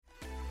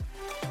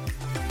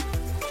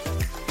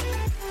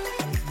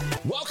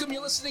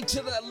listening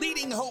to the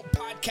Leading Hope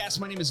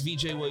podcast. My name is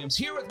VJ Williams,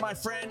 here with my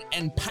friend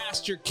and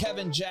pastor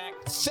Kevin Jack.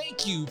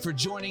 Thank you for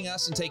joining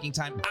us and taking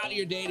time out of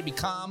your day to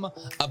become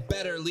a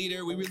better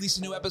leader. We release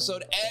a new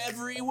episode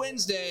every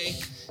Wednesday.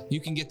 You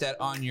can get that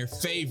on your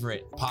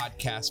favorite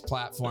podcast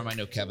platform. I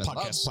know Kevin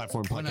loves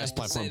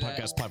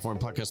podcast platform.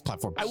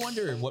 I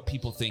wonder what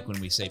people think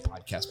when we say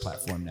podcast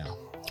platform now.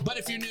 But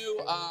if you're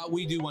new,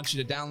 we do want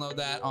you to download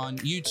that on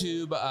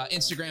YouTube,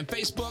 Instagram,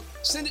 Facebook.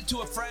 Send it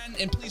to a friend,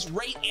 and please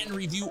rate and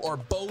review or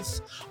both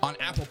on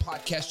Apple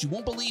Podcasts. You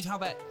won't believe how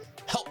that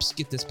helps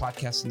get this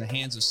podcast in the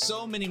hands of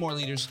so many more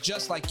leaders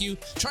just like you,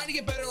 trying to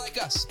get better like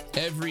us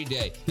every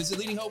day. Visit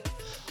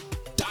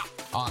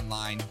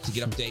leadinghope.online to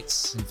get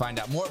updates and find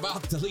out more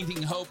about the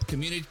Leading Hope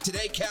community.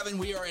 Today, Kevin,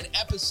 we are in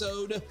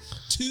episode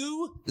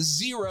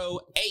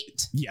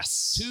 208.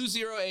 Yes.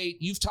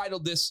 208. You've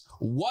titled this,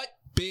 What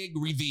Big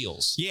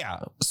Reveals? Yeah.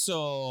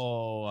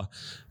 So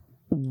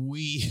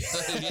What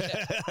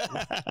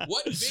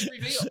big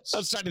reveals? I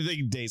was trying to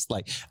think dates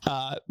like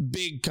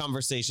big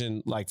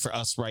conversation like for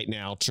us right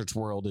now. Church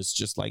world is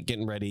just like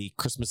getting ready.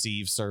 Christmas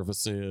Eve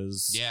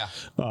services. Yeah.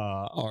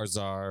 Ours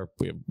are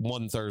we have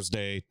 1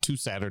 Thursday, 2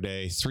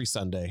 Saturday, 3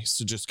 Sunday.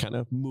 So just kind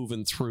of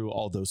moving through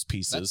all those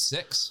pieces.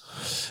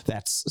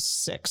 That's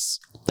 6.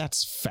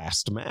 That's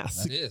fast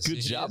math. That is.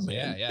 Good job,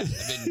 man. Yeah.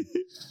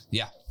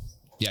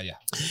 Yeah.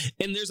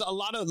 And there's a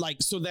lot of like,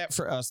 so that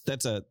for us,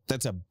 that's a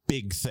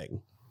big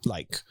thing.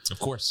 Like, of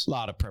course, a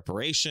lot of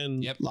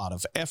preparation, a lot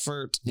of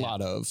effort,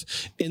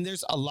 and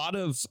there's a lot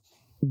of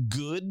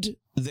good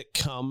that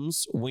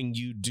comes when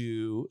you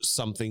do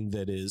something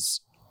that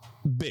is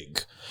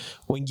big,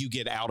 when you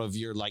get out of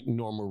your like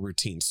normal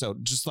routine. So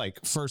just like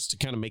first to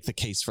kind of make the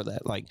case for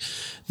that, like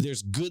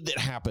there's good that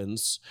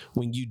happens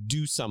when you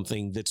do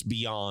something that's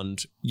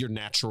beyond your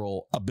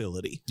natural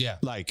ability. Yeah.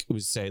 Like we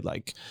say,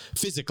 like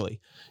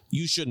physically,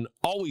 you shouldn't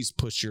always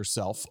push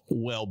yourself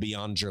well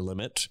beyond your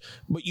limit,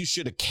 but you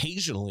should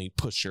occasionally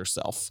push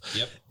yourself.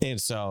 Yep. And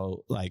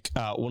so like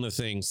one of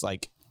the things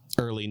like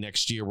early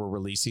next year, we're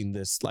releasing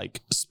this like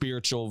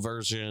spiritual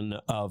version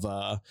of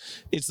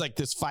it's like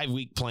this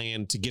 5-week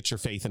plan to get your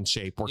faith in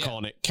shape. We're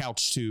calling it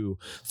Couch to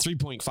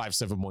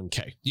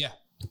 3.571K. Yeah.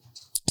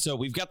 So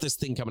we've got this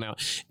thing coming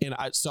out, and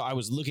I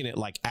was looking at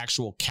like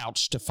actual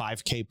Couch to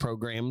 5K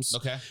programs.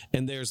 Okay.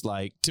 And there's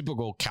like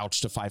typical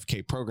Couch to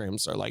 5K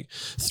programs are like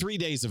 3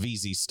 days of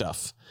easy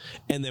stuff,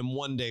 and then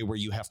 1 day where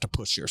you have to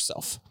push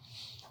yourself.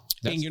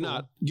 That's and you're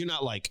cool.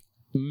 not like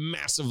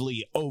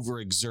massively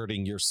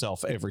overexerting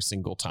yourself every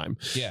single time.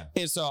 Yeah.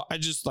 And so I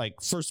just like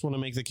first want to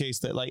make the case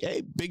that like,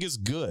 hey, big is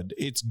good.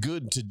 It's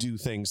good to do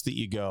things that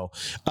you go.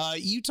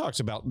 You talked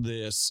about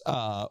this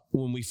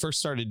when we first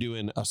started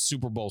doing a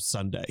Super Bowl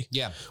Sunday.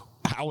 Yeah.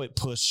 How it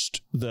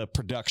pushed the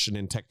production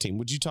and tech team.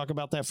 Would you talk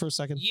about that for a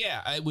second?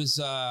 Yeah, it was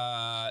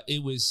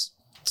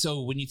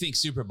so when you think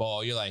Super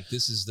Bowl, you're like,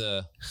 this is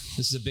a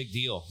big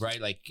deal, right?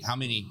 Like how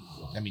many,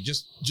 I mean,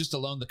 just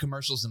alone the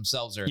commercials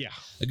themselves are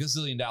a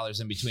gazillion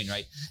dollars in between,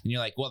 right? And you're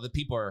like, well, the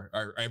people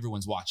are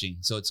everyone's watching,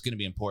 so it's going to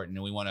be important,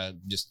 and we want to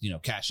just,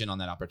 cash in on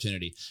that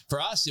opportunity.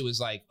 For us, it was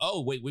like,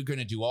 oh, wait, we're going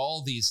to do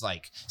all these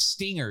like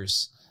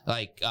stingers,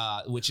 like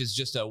which is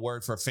just a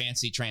word for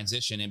fancy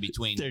transition in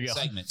between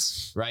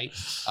segments, right?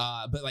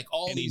 But like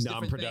all any these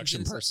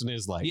non-production person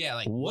is like,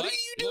 like what are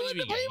you doing?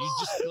 You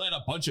just let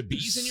a bunch of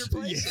bees in your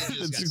place. Yeah, and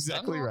you just that's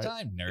exactly right.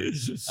 Time, nerd.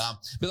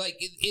 But like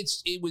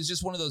it was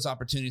just one of those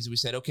opportunities that we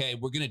said, okay,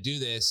 we're gonna do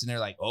this, and they're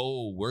like,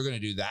 oh, we're gonna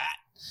do that.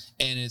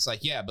 And it's like,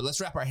 yeah, but let's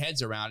wrap our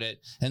heads around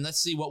it and let's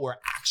see what we're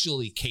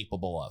actually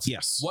capable of.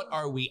 Yes. What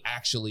are we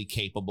actually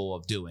capable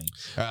of doing?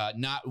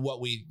 Not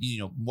what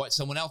what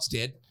someone else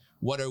did.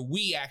 What are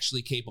we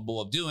actually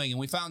capable of doing? And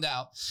we found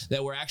out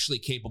that we're actually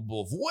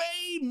capable of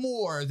way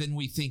more than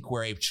we think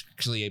we're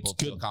actually able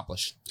to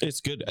accomplish.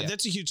 It's good. Yeah.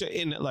 That's a huge,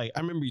 and like,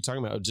 I remember you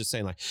talking about, just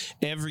saying like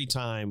every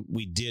time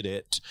we did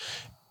it,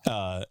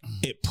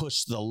 it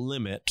pushed the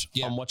limit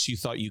on what you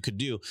thought you could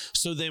do.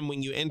 So then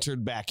when you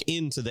entered back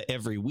into the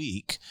every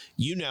week,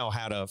 you now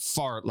had a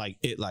far like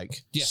it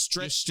like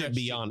stretched it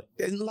beyond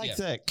and like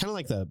the kind of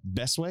like the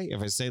best way. If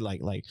I say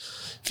like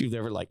if you've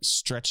ever like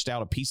stretched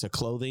out a piece of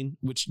clothing,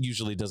 which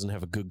usually doesn't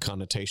have a good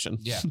connotation.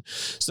 Yeah.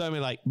 So I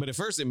mean like, but at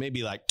first it may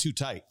be like too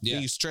tight. Yeah.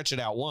 Then you stretch it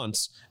out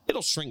once,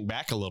 it'll shrink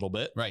back a little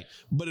bit. Right.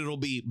 But it'll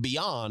be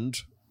beyond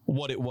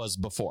what it was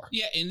before.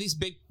 Yeah, and these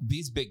big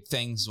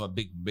things, or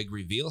big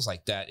reveals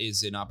like that,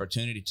 is an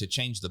opportunity to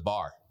change the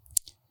bar.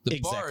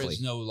 The bar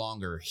is no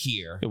longer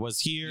here. It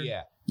was here.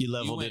 Yeah, you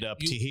leveled it up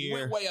to here. You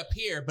went way up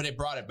here, but it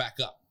brought it back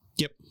up.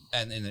 Yep,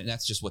 and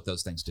that's just what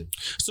those things do.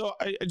 So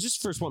I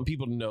just first want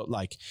people to know,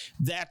 like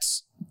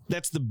that's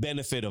the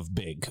benefit of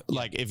big.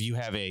 Like if you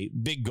have a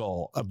big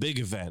goal, a big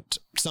event,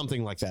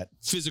 something like that,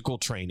 physical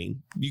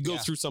training, you go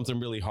through something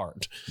really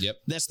hard. Yep,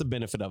 that's the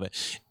benefit of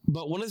it.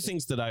 But one of the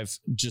things that I've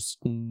just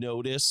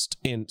noticed,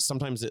 and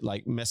sometimes it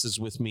like messes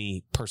with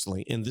me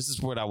personally, and this is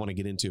what I want to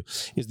get into,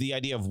 is the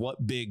idea of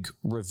what big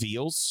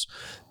reveals.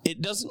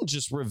 It doesn't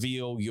just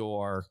reveal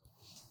your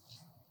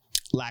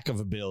lack of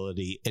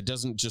ability. It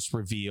doesn't just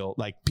reveal,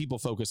 like, people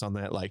focus on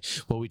that, like,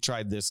 well, we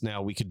tried this,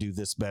 now we could do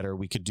this better,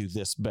 we could do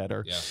this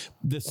better. Yeah.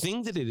 The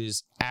thing that it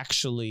is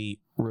actually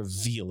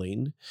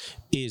revealing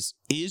is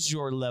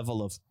your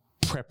level of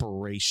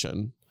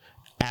preparation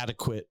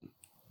adequate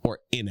or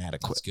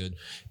inadequate? That's good.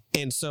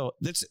 And so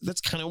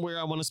that's kind of where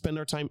I want to spend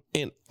our time.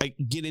 And I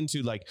get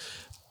into, like,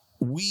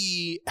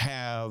 we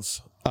have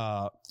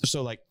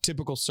so like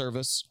typical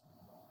service,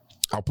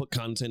 I'll put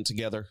content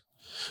together.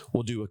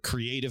 We'll do a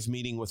creative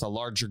meeting with a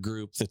larger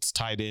group that's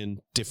tied in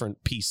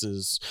different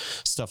pieces,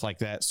 stuff like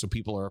that, so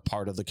people are a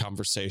part of the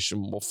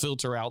conversation. We'll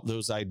filter out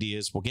those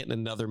ideas. We'll get in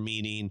another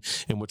meeting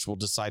in which we'll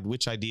decide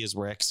which ideas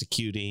we're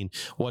executing,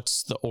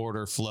 what's the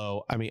order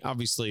flow. I mean,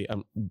 obviously,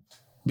 I'm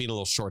being a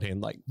little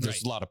shorthand, like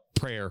there's a lot of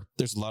prayer.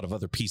 There's a lot of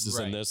other pieces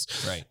in this.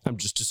 Right. I'm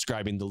just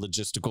describing the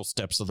logistical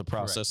steps of the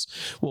process.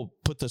 We'll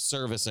put the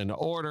service in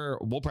order.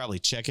 We'll probably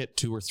check it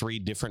 2 or 3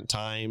 different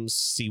times,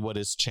 see what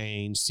has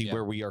changed, see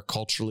where we are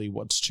culturally,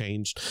 what's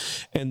changed.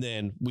 And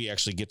then we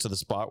actually get to the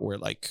spot where,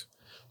 like,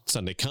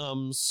 Sunday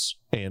comes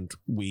and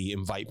we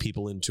invite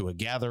people into a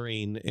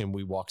gathering and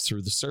we walk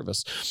through the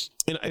service.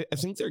 And I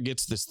think there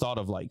gets this thought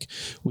of, like,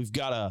 we've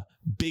got a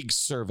big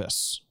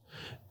service,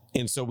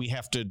 and so we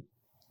have to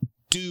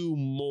do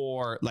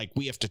more, like,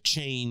 we have to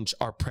change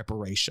our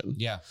preparation.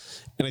 Yeah.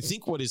 And I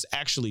think what is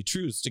actually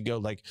true is to go,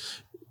 like,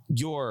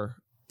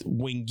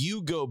 when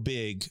you go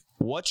big,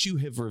 what you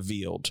have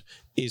revealed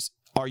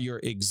are your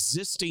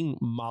existing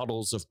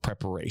models of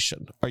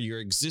preparation? Are your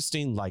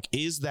existing, like,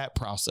 is that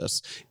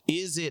process,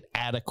 is it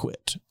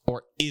adequate,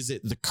 or is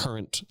it the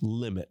current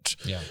limit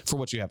for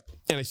what you have?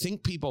 And I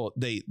think people,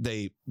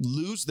 they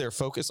lose their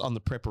focus on the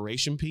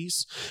preparation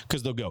piece,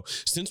 because they'll go,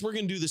 since we're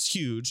going to do this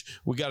huge,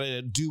 we got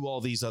to do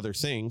all these other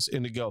things.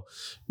 And to go,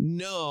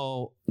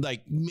 no,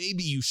 like,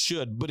 maybe you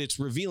should, but it's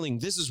revealing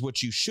this is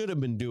what you should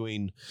have been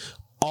doing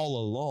all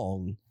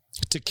along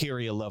to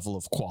carry a level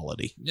of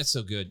quality. That's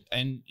so good.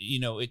 And, you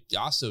know, it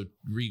also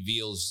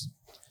reveals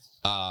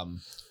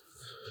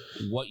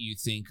what you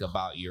think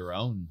about your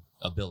own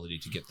ability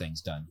to get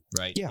things done,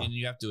 right? Yeah. And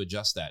you have to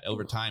adjust that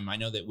over time. I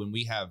know that when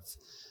we have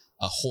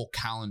a whole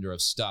calendar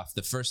of stuff,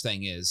 the first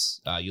thing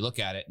is you look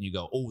at it and you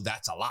go, oh,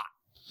 that's a lot.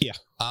 Yeah.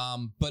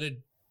 But it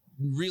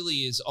really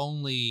is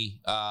only,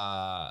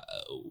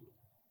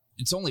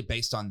 it's only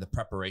based on the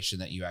preparation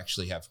that you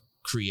actually have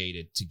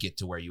created to get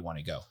to where you want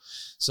to go.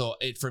 So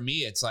for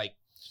me, it's like,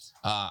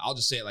 I'll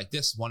just say it like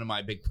this. One of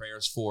my big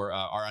prayers for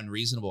our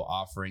unreasonable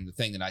offering, the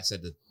thing that I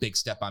said, the big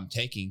step I'm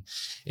taking,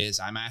 is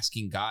I'm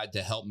asking God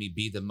to help me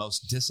be the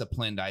most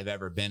disciplined I've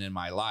ever been in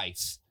my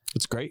life.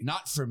 It's great.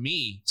 Not for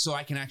me, so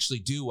I can actually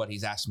do what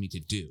he's asked me to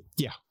do.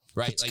 Yeah.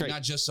 Right. That's like great.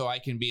 Not just so I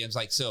can be, it's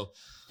like, so,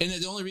 and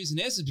the only reason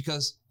is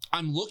because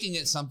I'm looking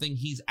at something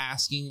he's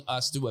asking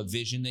us through a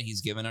vision that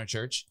he's given our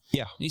church.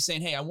 Yeah. And he's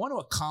saying, hey, I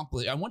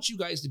want you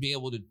guys to be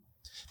able to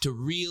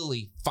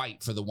really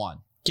fight for the one.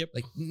 Yep.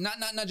 Like not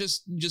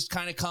just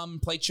kind of come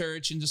play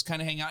church and just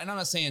kind of hang out. And I'm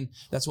not saying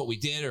that's what we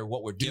did or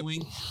what we're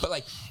doing, but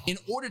like, in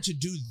order to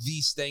do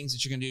these things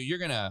that you're going to do, you're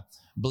going to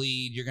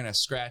bleed, you're going to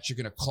scratch, you're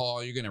going to claw,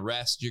 you're going to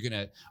rest, you're going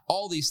to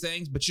all these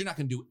things, but you're not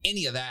going to do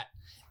any of that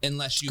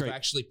unless you've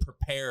actually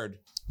prepared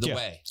the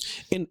way.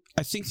 And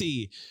I think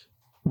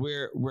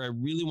where I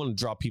really want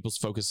to draw people's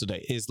focus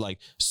today is, like,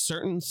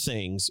 certain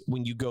things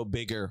when you go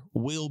bigger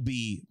will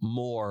be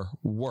more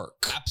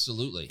work.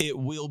 Absolutely. It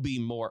will be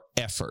more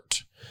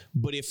effort.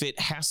 But if it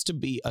has to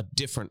be a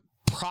different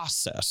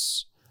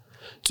process,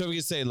 so we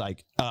can say,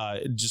 like,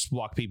 just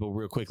walk people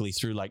real quickly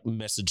through, like,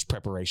 message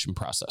preparation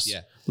process.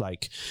 Yeah.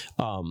 Like,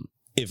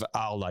 if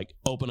I'll, like,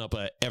 open up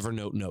a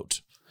Evernote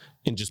note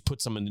and just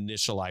put some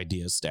initial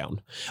ideas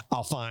down,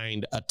 I'll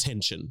find a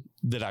tension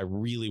that I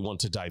really want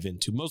to dive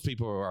into. Most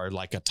people are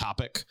like a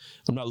topic.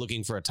 I'm not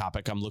looking for a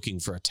topic. I'm looking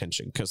for a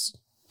tension, because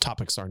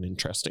topics aren't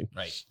interesting.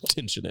 Right.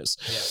 Tension is.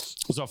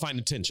 Yeah. So I'll find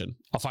a tension.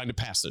 I'll find a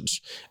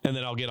passage. And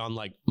then I'll get on,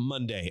 like,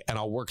 Monday and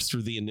I'll work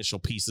through the initial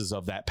pieces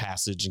of that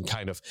passage and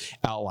kind of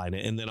outline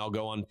it. And then I'll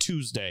go on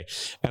Tuesday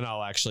and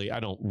I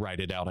don't write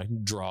it out. I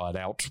draw it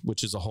out,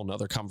 which is a whole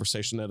nother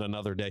conversation at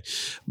another day.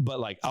 But,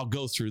 like, I'll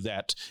go through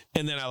that.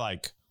 And then I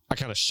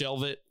kind of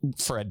shelve it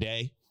for a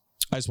day.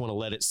 I just want to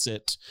let it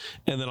sit.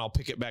 And then I'll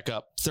pick it back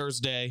up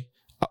Thursday.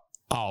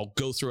 I'll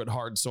go through it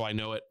hard so I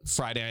know it.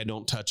 Friday, I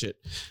don't touch it.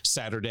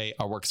 Saturday,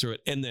 I'll work through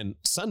it. And then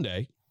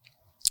Sunday's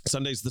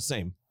the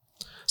same.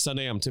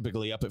 Sunday, I'm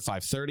typically up at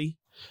 5:30.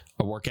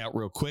 I work out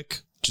real quick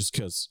just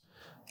because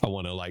I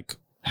want to, like,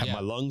 have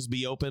my lungs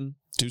be open,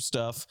 do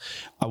stuff.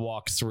 I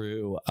walk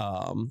through,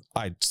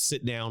 I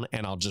sit down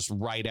and I'll just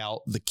write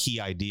out the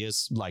key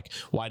ideas. Like,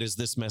 why does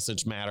this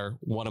message matter?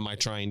 What am I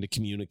trying to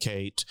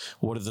communicate?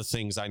 What are the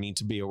things I need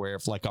to be aware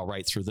of? Like, I'll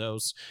write through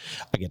those.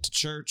 I get to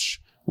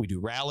church. We do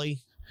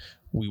rally.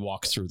 We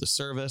walk through the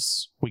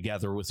service. We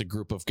gather with a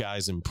group of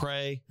guys and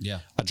pray. Yeah.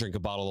 I drink a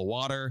bottle of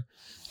water.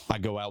 I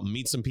go out and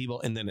meet some people,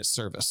 and then it's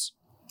service.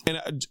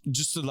 And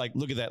just to, like,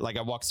 look at that, like,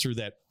 I walked through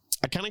that.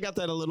 I kind of got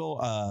that a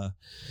little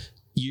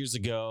years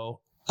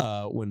ago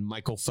when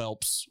Michael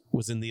Phelps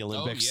was in the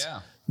Olympics. Oh, yeah.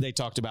 They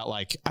talked about,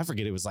 like, I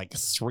forget, it was like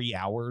 3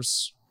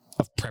 hours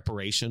of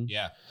preparation.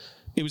 Yeah.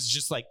 It was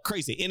just like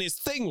crazy. And his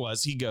thing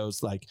was, he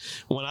goes like,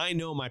 when I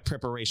know my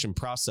preparation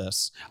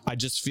process, I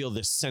just feel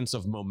this sense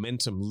of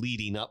momentum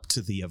leading up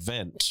to the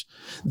event,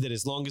 that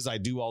as long as I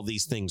do all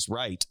these things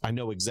right, I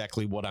know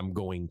exactly what I'm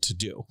going to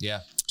do.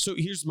 Yeah. So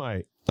here's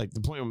my, like, the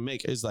point I'm gonna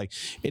make is like,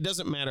 it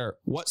doesn't matter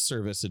what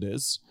service it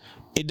is.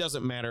 It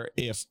doesn't matter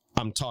if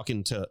I'm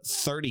talking to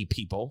 30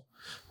 people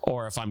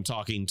or if I'm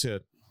talking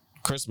to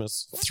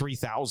Christmas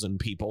 3,000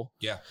 people.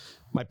 Yeah.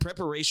 My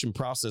preparation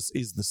process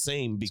is the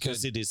same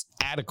because it is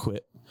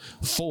adequate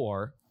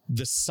for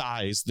the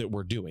size that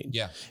we're doing.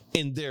 Yeah.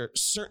 And there are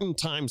certain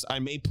times I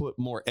may put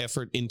more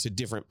effort into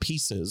different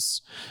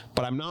pieces,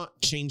 but I'm not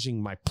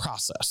changing my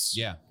process.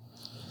 Yeah.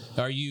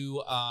 Are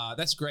you,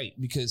 that's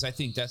great, because I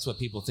think that's what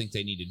people think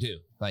they need to do.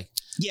 Like,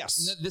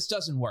 yes, this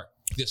doesn't work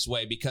this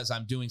way because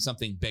I'm doing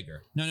something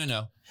bigger.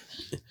 No.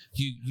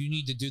 You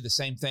need to do the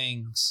same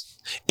things.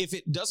 If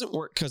it doesn't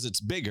work because it's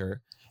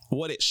bigger,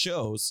 what it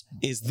shows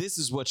is this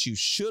is what you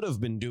should have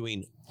been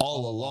doing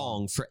all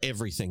along for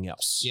everything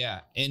else. Yeah.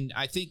 And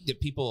I think that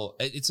people,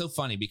 it's so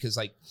funny because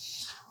like,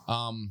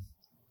 man,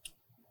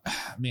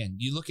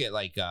 you look at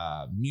like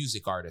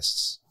music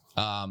artists,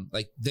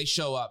 like they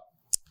show up,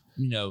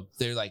 you know,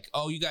 they're like,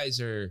 oh, you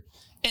guys are,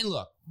 and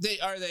look,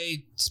 are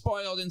they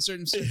spoiled in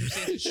certain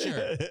circumstances?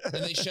 Sure.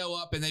 And they show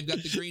up and they've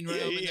got the green room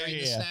and they're eating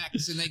the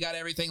snacks and they got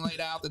everything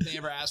laid out that they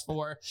ever asked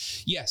for.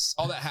 Yes,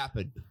 all that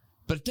happened.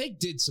 But they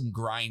did some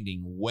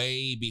grinding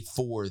way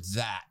before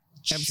that.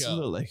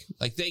 Absolutely. Show.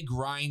 Like they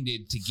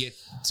grinded to get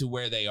to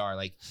where they are.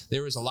 Like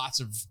there was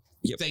lots of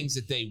things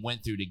that they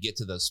went through to get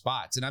to those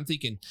spots. And I'm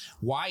thinking,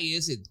 why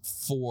is it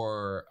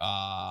for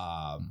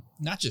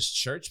not just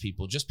church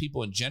people, just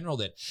people in general,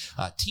 that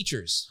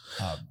teachers,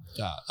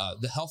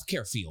 the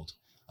healthcare field,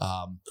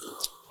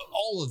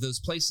 all of those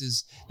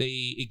places,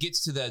 it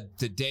gets to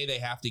the day they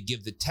have to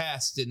give the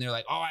test and they're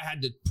like, oh, I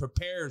had to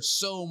prepare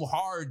so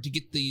hard to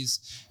get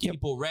these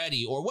people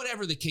ready, or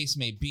whatever the case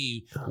may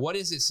be. What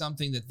is it,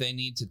 something that they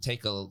need to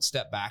take a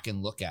step back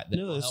and look at that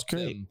will help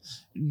them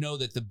know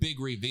that the big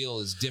reveal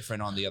is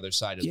different on the other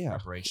side of the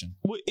preparation?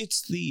 Well,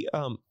 it's the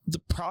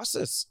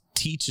process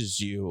teaches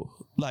you,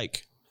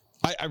 like,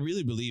 I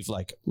really believe,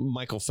 like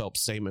Michael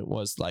Phelps' statement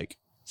was like,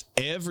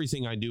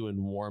 everything I do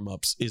in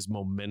warm-ups is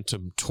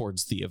momentum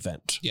towards the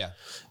event. Yeah.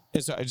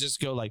 And so I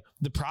just go like,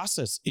 the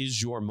process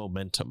is your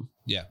momentum.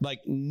 Yeah.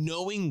 Like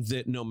knowing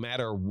that no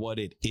matter what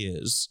it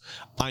is,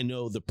 I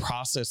know the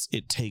process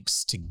it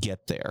takes to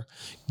get there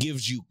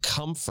gives you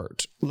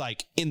comfort,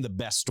 like in the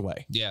best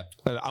way. Yeah.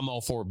 I'm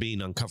all for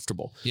being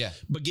uncomfortable. Yeah.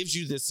 But gives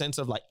you this sense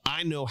of like,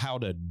 I know how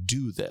to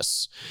do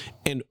this.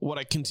 And what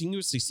I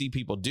continuously see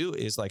people do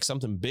is like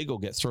something big will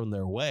get thrown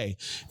their way.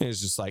 And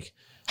it's just like,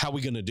 how are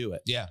we going to do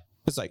it? Yeah.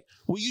 It's like,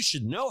 well, you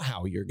should know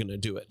how you're going to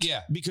do it.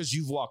 Yeah. Because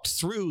you've walked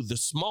through the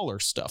smaller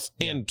stuff.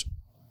 Yeah. And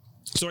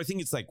so I think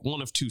it's like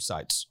one of two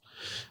sides.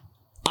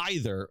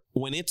 Either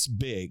when it's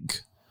big,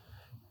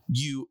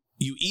 you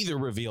either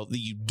reveal that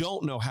you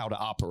don't know how to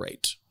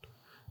operate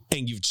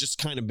and you've just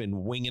kind of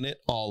been winging it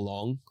all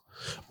along,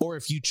 or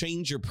if you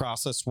change your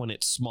process when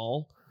it's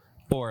small,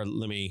 or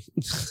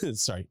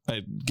sorry,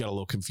 I got a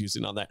little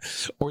confusing on that.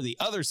 Or the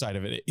other side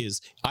of it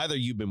is either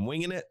you've been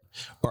winging it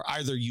or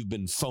either you've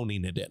been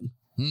phoning it in.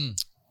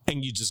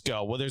 And you just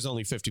go, well, there's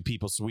only 50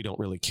 people, so we don't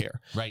really care.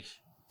 Right.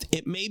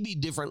 It may be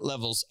different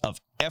levels of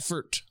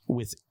effort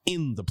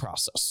within the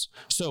process.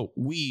 So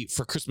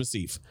for Christmas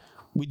Eve,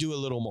 we do a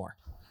little more.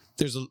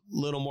 There's a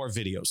little more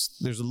videos.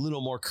 There's a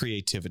little more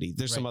creativity.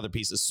 There's some other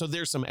pieces. So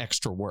there's some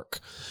extra work.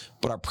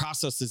 But our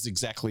process is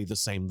exactly the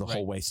same the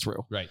whole way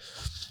through. Right.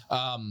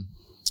 I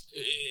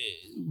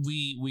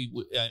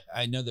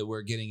know that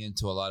we're getting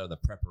into a lot of the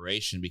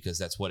preparation because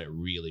that's what it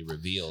really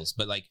reveals.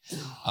 But like,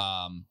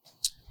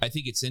 I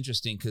think it's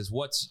interesting because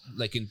what's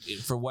like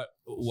for what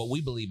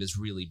we believe is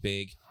really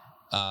big,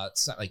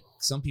 like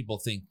some people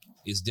think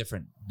is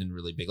different than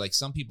really big. Like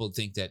some people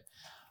think that,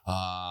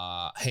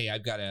 hey,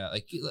 I've got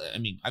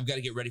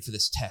to get ready for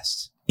this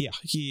test. Yeah.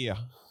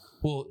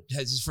 Well, is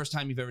this the first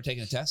time you've ever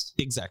taken a test?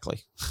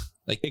 Exactly.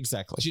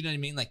 Exactly. Do you know what I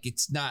mean? Like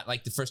it's not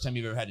like the first time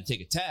you've ever had to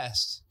take a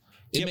test.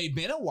 It may have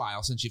been a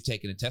while since you've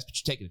taken a test, but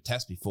you've taken a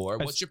test before.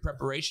 What's your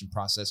preparation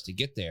process to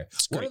get there?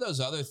 What are those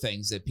other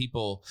things that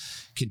people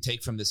can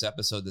take from this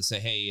episode that say,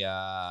 hey,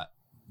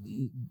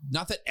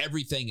 not that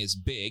everything is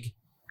big.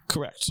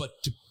 Correct.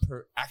 But to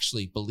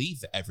actually believe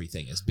that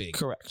everything is big.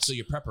 Correct. So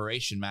your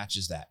preparation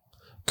matches that.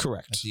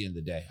 Correct. At the end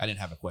of the day. I didn't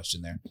have a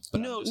question there.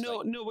 No.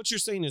 What you're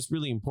saying is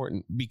really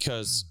important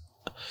because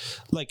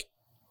like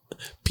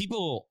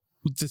people...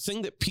 The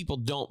thing that people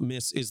don't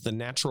miss is the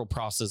natural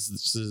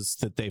processes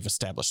that they've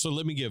established. So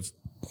let me give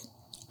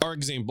our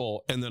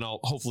example, and then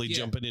I'll hopefully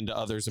jump it into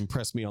others and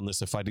press me on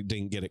this if I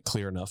didn't get it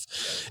clear enough.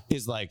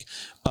 Is like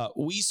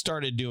we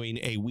started doing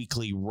a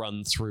weekly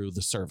run through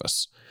the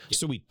service.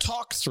 So we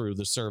talk through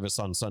the service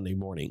on Sunday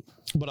morning,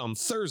 but on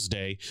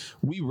Thursday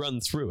we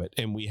run through it,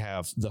 and we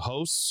have the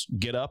hosts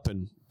get up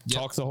and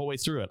Talk the whole way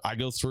through it. I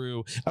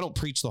don't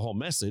preach the whole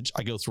message.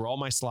 I go through all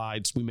my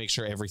slides. We make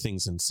sure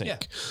everything's in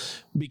sync.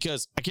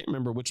 Because I can't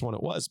remember which one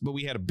it was, but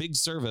we had a big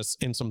service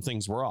and some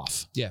things were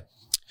off.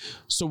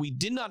 So we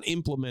did not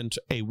implement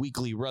a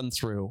weekly run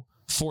through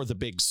for the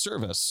big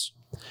service.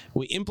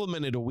 We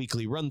implemented a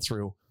weekly run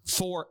through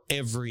for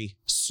every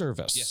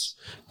service.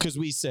 Because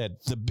we said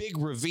the big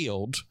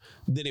revealed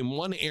that in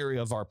one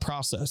area of our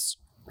process,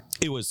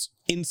 it was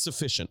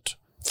insufficient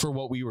for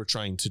what we were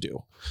trying to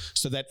do.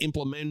 So that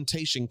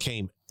implementation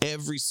came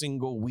every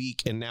single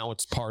week, and now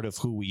it's part of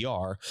who we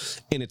are,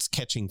 and it's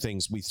catching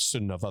things we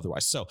shouldn't have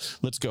otherwise. So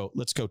let's go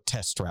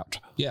test route.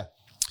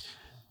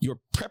 Your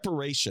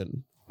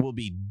preparation will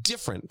be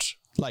different,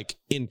 like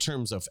in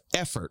terms of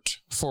effort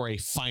for a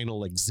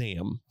final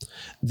exam,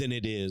 than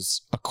it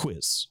is a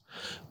quiz.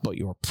 But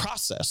your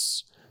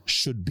process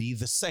should be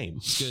the same.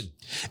 Good.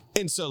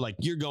 And so like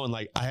you're going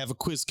like, I have a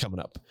quiz coming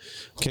up.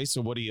 Okay.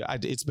 So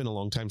it's been a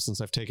long time since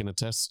I've taken a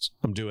test.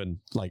 I'm doing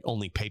like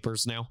only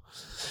papers now.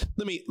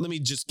 Let me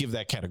just give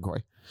that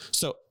category.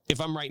 So if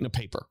I'm writing a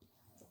paper,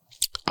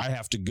 I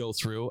have to go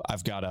through,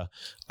 I've got to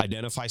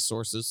identify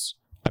sources.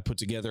 I put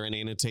together an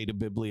annotated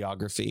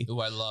bibliography. Oh,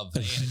 I love the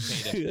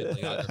annotated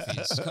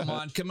bibliographies. Come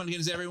on.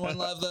 Does everyone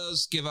love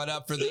those? Give it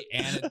up for the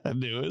annotated I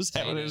knew it was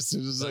happening as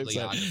soon as I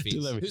said.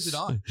 Who's it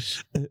on?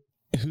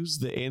 Who's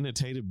the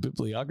annotated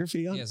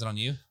bibliography on? Yeah, is it on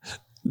you?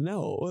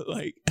 No,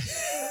 like...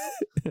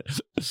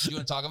 You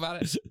want to talk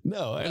about it?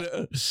 No.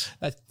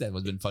 That would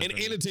have been fun. An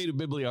annotated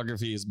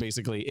bibliography is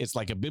basically, it's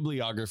like a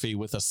bibliography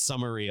with a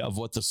summary of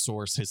what the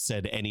source has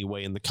said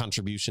anyway and the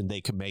contribution they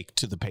could make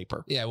to the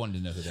paper. Yeah, I wanted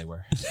to know who they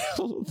were.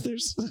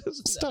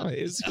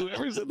 It's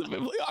whoever's in the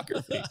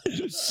bibliography.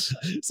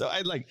 So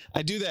I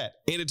do that,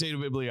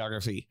 annotated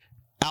bibliography,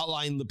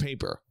 outline the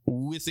paper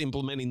with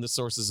implementing the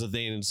sources of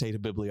the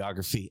annotated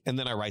bibliography, and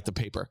then I write the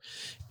paper.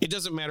 It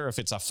doesn't matter if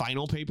it's a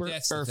final paper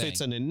or if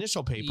it's an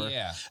initial paper.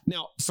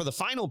 Now, for the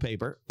final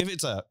paper, if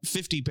it's a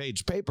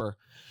 50-page paper,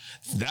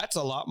 that's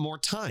a lot more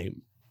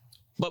time.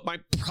 But my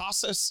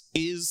process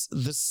is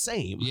the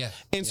same.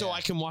 And so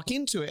I can walk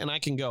into it and I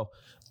can go,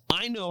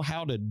 I know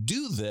how to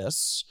do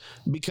this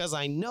because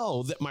I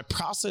know that my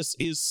process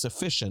is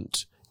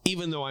sufficient,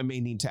 even though I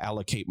may need to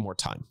allocate more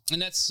time. And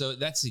that's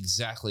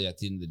exactly at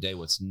the end of the day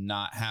what's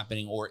not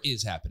happening or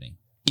is happening.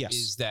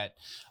 Is that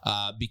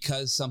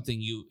because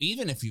something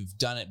even if you've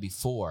done it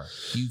before,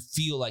 you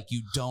feel like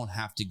you don't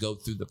have to go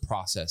through the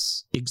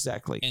process.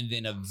 Exactly. And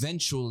then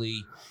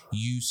eventually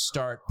you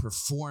start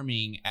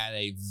performing at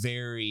a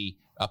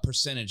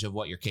percentage of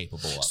what you're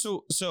capable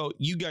of. So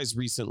you guys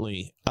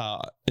recently,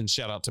 and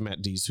shout out to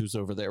Matt Dees, who's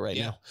over there right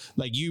now.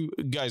 Like you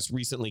guys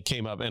recently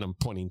came up, and I'm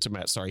pointing to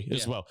Matt,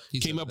 as well.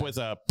 Came up with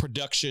a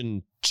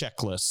production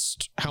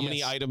checklist. How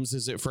many items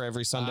is it for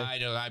every Sunday? I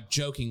know I'm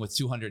joking with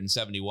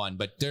 271,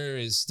 but there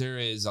is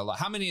a lot.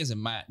 How many is it,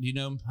 Matt? Do you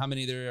know how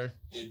many there are?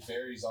 It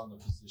varies on the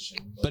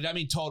position. But I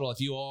mean, total,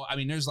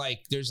 there's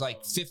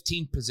like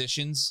 15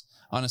 positions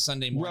on a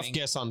Sunday morning. Rough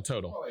guess on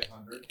total. Probably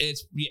 100.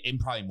 It's and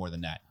probably more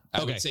than that.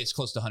 I would say it's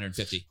close to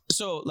 150.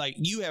 So like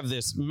you have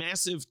this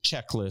massive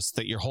checklist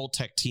that your whole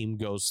tech team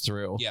goes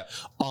through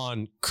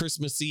on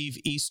Christmas Eve,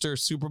 Easter,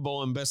 Super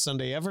Bowl, and Best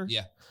Sunday Ever?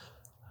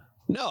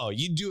 No,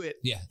 you do it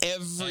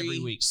every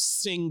week.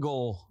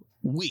 Single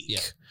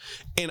week.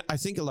 And I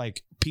think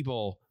like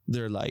people,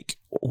 they're like,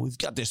 we've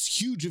got this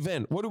huge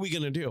event. What are we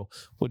going to do?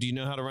 Well, do you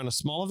know how to run a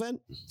small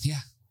event?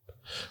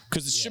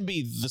 Because it should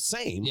be the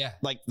same.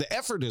 Like the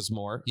effort is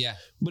more.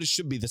 But it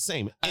should be the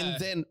same. And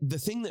then the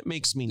thing that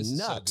makes me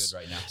nuts is so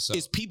good right now.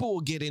 Is people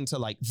will get into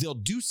like, they'll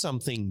do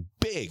something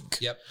big.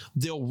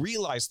 They'll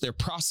realize their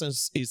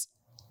process is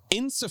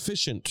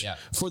insufficient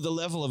for the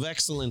level of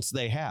excellence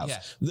they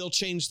have. They'll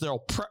change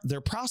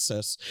their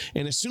process.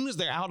 And as soon as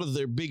they're out of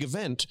their big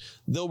event,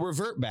 they'll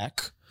revert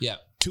back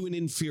to an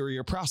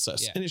inferior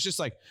process. And it's just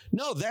like,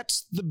 no,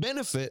 that's the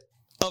benefit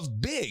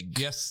of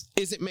big.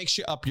 Is it makes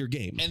you up your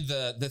game. And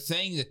the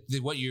thing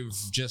that what you've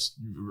just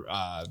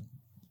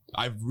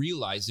I've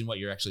realized in what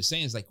you're actually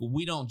saying is like,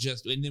 we don't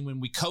just, and then when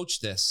we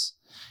coach this,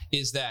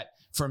 is that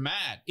for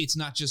Matt, it's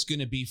not just going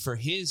to be for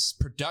his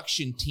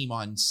production team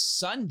on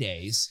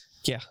Sundays.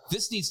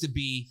 This needs to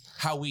be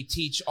how we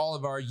teach all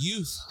of our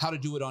youth how to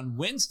do it on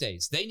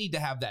Wednesdays. They need to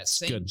have that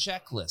same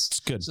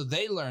checklist. So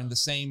they learn the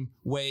same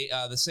way,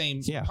 the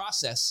same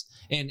process.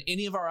 And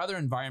any of our other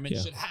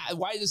environments should have.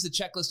 Why is the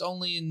checklist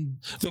only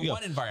for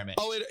one environment?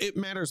 Oh, it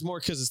matters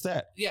more because it's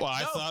that. Well,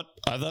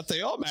 I thought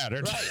they all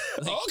mattered.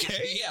 Like,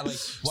 okay.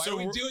 Why are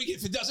we doing it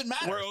if it doesn't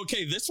matter? We're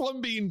okay. This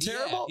one being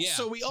terrible.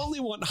 So we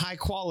only want high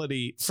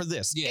quality for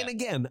this. And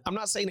again, I'm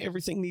not saying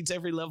everything needs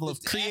every level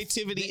of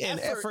creativity and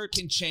effort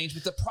can change,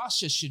 but the process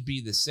should be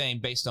the same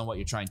based on what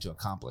you're trying to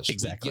accomplish.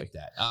 Exactly. We get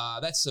that.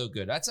 That's so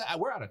good.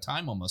 We're out of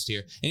time almost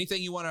here.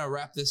 Anything you want to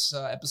wrap this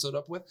episode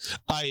up with?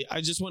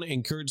 I just want to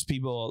encourage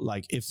people,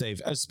 like if they've,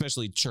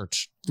 especially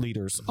church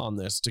leaders on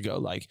this, to go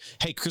like,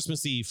 hey,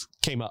 Christmas Eve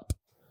came up.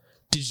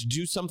 Did you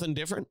do something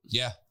different?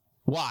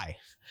 Why?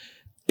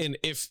 And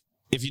if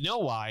you know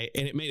why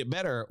and it made it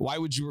better, why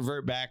would you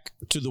revert back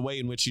to the way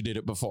in which you did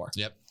it before?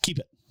 Yep. Keep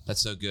it.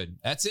 That's so good.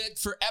 That's it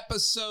for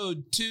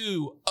episode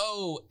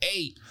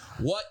 208.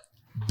 What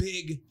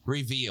big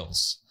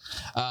reveals?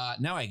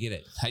 Now I get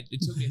it.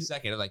 It took me a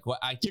second. I'm like, what?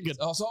 It's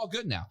all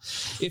good now.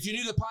 If you're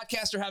new to the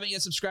podcast or haven't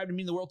yet subscribed, to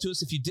mean the world to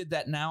us. If you did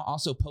that now,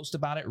 also post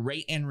about it,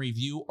 rate and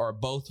review, or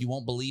both. You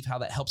won't believe how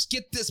that helps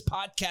get this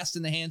podcast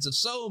in the hands of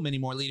so many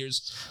more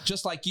leaders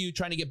just like you,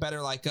 trying to get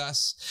better like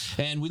us.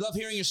 And we love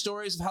hearing your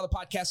stories of how the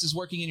podcast is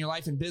working in your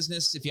life and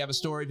business. If you have a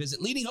story, visit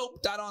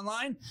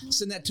leadinghope.online.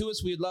 Send that to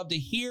us. We'd love to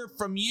hear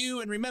from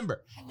you. And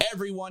remember,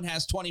 everyone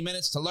has 20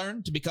 minutes to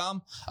learn to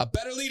become a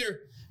better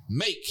leader.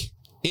 Make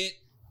it